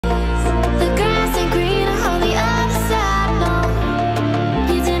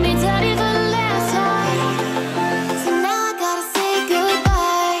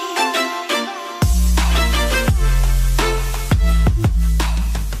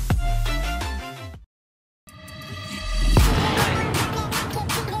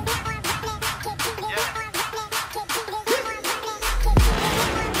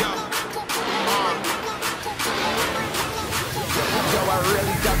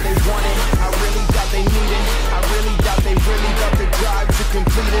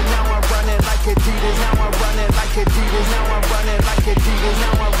Adidas. Now I'm running like Adidas.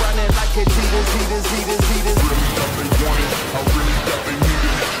 Now I'm running like Adidas. Adidas, Adidas, Adidas.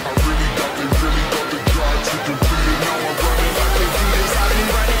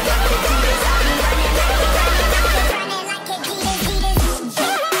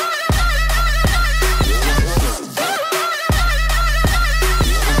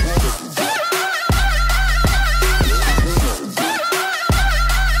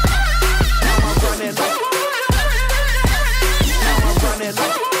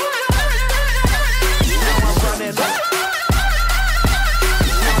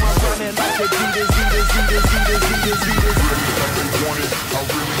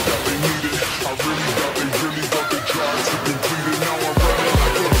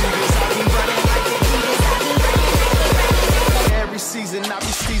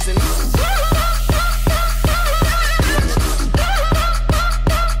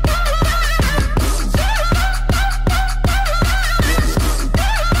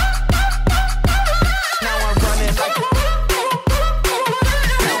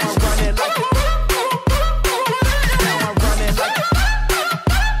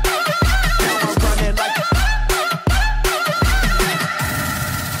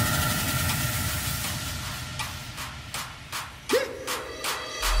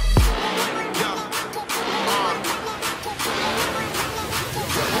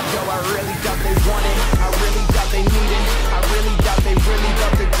 Really thought they wanted, I really thought they needed. I really thought they really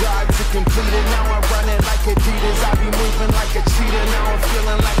got the drive to complete it. Now I'm running like Adidas. I've been running like Adidas. I've been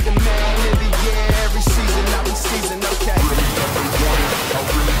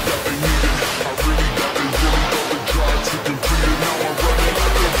running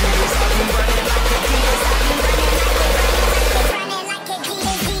like Adidas.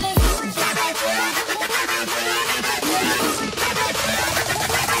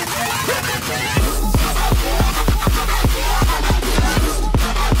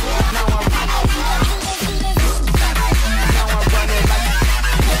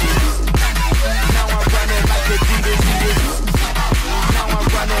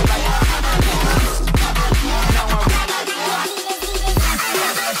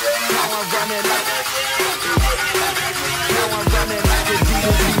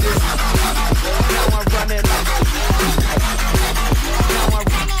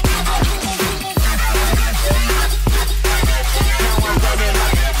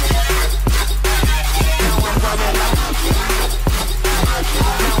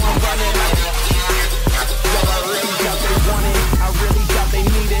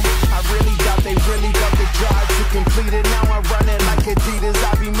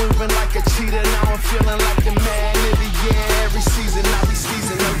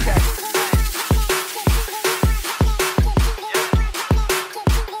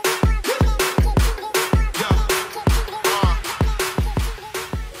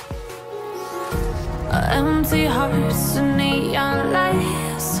 Empty hearts and neon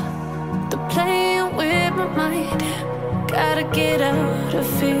lights, they're playing with my mind. Gotta get out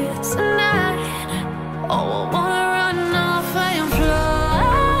of here tonight. Oh, I wanna run off and fly,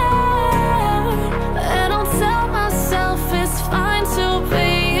 and I'll tell myself it's fine to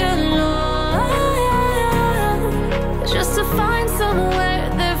be alone, just to find somewhere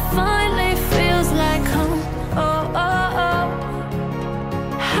that finally feels like home. Oh, oh, oh.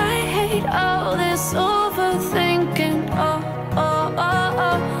 I hate all this overthinking. Oh, oh, oh,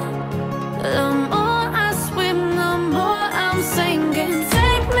 oh. The more I swim, the more I'm sinking.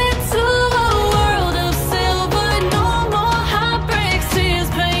 Take me to a world of silver. No more heartbreaks, tears,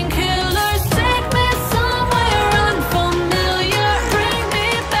 painkillers. Take me somewhere unfamiliar. Bring me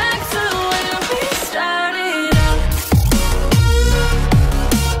back to where we started out.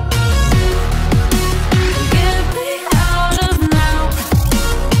 Get me out of now,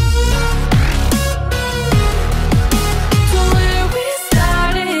 to where we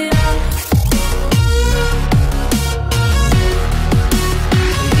started out.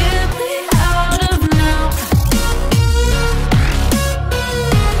 Get me out of now,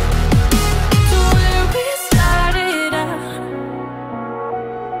 to where we started out.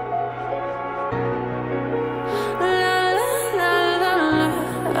 La la la la la,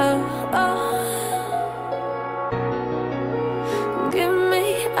 oh, oh. Get me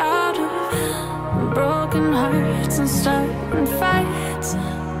out of broken hearts and starting fights,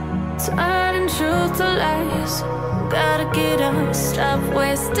 turning truth to lies. Gotta get up, stop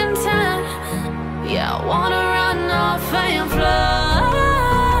wasting time. Yeah, I wanna run off and fly,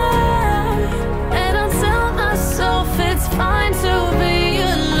 and I'll tell myself it's fine to be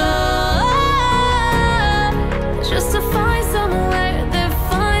alone, just to find somewhere that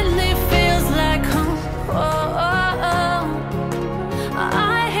finally feels like home. Oh, oh,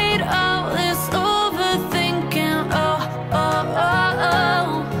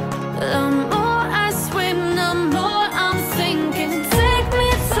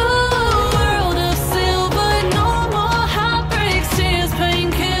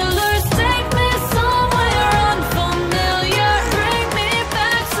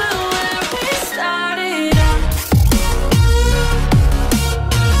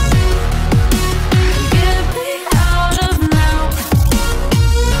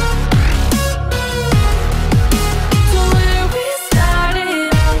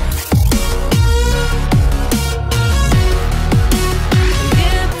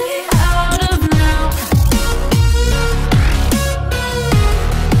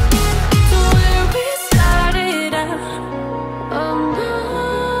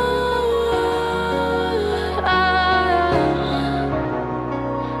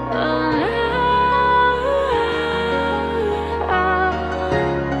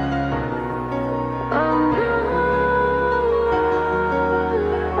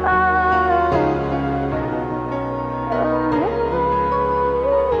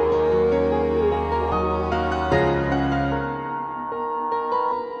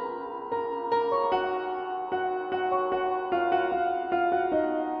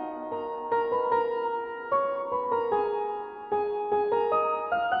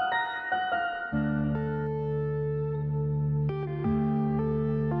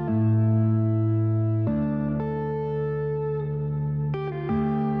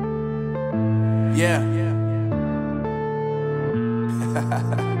 Yeah.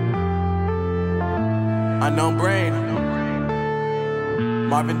 Unknown Brain,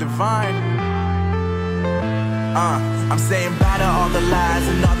 Marvin Divine. I'm saying bye to all the lies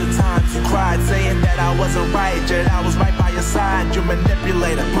and all the times you cried, saying that I wasn't right, yet I was right by your side. You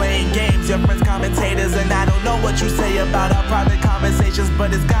manipulator, playing games, your friends commentators, and I don't know what you say about our private conversations,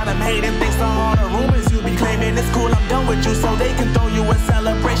 but it's got them hating. Thanks to all the rumors you be claiming. It's cool, I'm done with you, so they can throw you a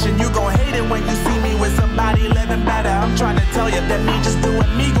celebration. You gon' hate it when you see me with somebody living better. I'm trying to tell you that me just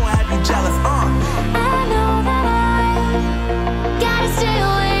doing me gon' have you jealous. I know that I gotta stay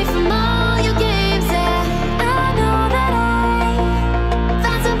away from all your games, yeah. I know that I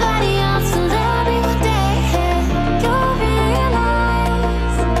found somebody else to love me one day, yeah. You'll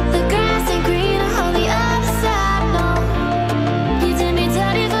realize the grass ain't greener on the other side, no. You did me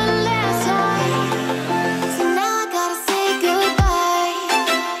dirty for the last time, so now I gotta say goodbye.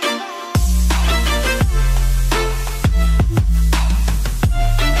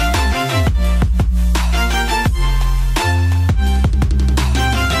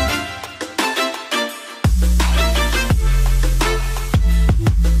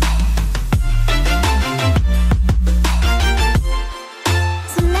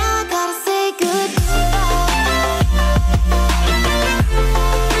 So now I gotta say goodbye.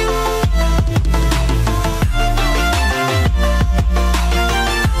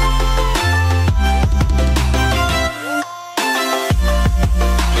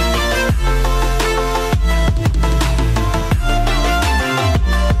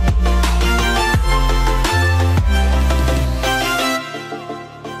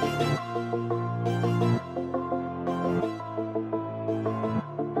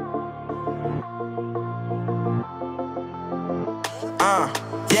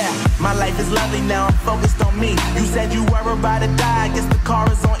 Yeah, my life is lovely now, I'm focused on me. You said you were about to die, I guess the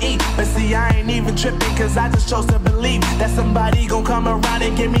car is on E. But see, I ain't even tripping, cause I just chose to believe that somebody gon' come around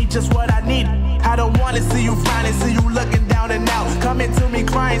and give me just what I need. I don't wanna see you finding, see you looking down and out, coming to me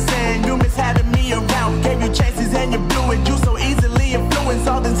crying, saying you miss having me around. Gave you chances and you blew it, you so easily influenced.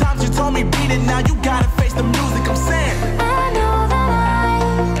 All the times